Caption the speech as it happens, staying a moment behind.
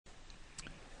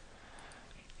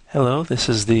Hello, this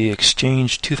is the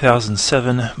Exchange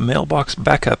 2007 Mailbox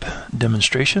backup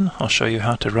demonstration. I'll show you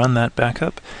how to run that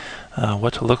backup,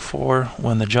 what to look for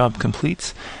when the job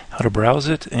completes, how to browse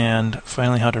it, and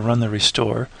finally how to run the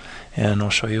restore. And I'll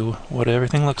show you what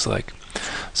everything looks like.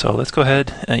 So let's go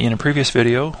ahead. In a previous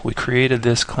video, we created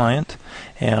this client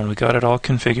and we got it all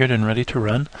configured and ready to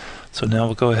run. So now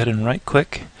we'll go ahead and right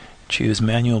click, choose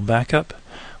Manual Backup.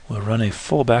 We'll run a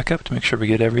full backup to make sure we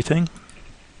get everything.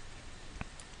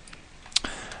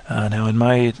 Now in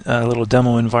my little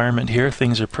demo environment here,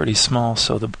 things are pretty small,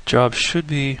 so the job should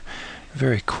be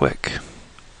very quick.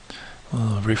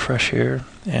 We'll refresh here,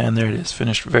 and there it is,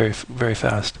 finished very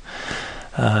fast.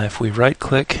 If we right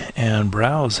click and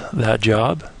browse that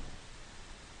job,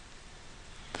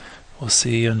 we'll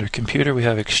see under Computer we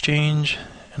have Exchange,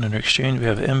 and under Exchange we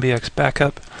have MBX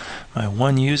Backup, my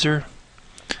one user.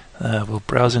 We'll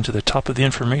browse into the top of the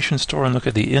information store and look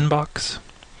at the inbox.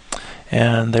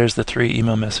 And there's the 3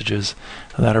 email messages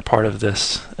that are part of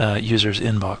this user's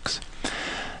inbox.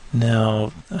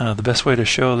 Now, the best way to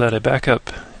show that a backup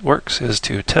works is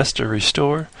to test or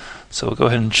restore. So we'll go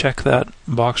ahead and check that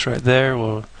box right there.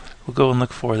 We'll go and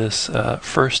look for this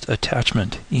first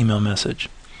attachment email message.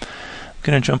 I'm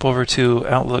going to jump over to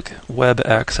Outlook Web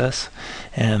Access,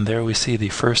 and there we see the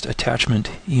first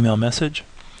attachment email message.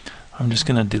 I'm just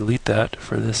going to delete that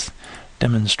for this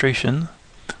demonstration,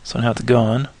 so I don't have to go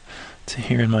on to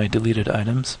here in my deleted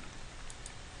items.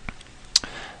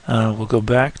 We'll go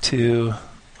back to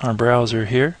our browser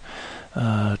here,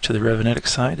 to the Revinetix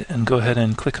side, and go ahead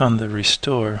and click on the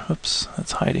restore. Oops,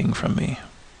 that's hiding from me.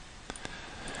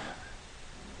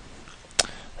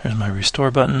 There's my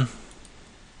restore button.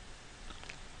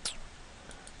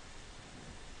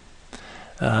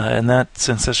 And that,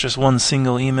 since that's just one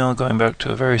single email going back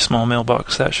to a very small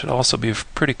mailbox, that should also be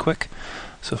pretty quick.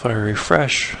 So if I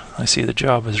refresh, I see the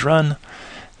job is run.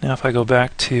 Now if I go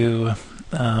back to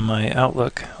my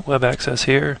Outlook Web Access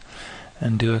here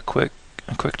and do a quick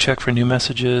check for new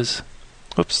messages.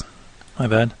 Oops, my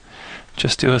bad.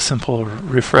 Just do a simple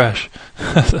refresh.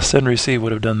 Send receive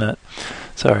would have done that.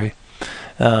 Sorry.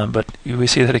 But we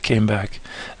see that it came back.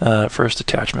 First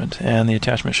attachment, and the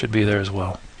attachment should be there as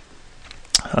well.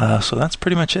 So that's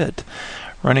pretty much it.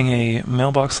 Running a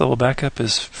mailbox level backup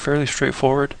is fairly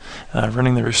straightforward.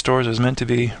 Running the restores is meant to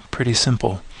be pretty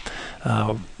simple.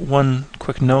 One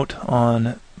quick note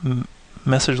on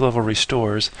message level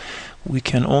restores: we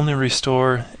can only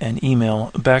restore an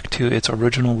email back to its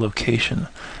original location.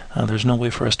 There's no way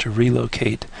for us to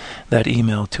relocate that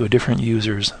email to a different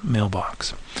user's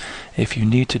mailbox. If you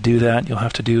need to do that, you'll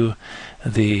have to do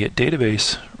the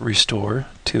database restore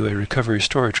to a recovery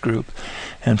storage group,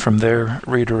 and from there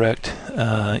redirect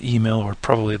email, or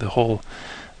probably the whole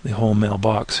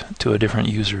mailbox, to a different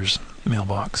user's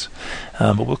mailbox.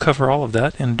 But we'll cover all of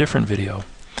that in a different video.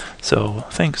 So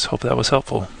thanks, hope that was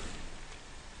helpful.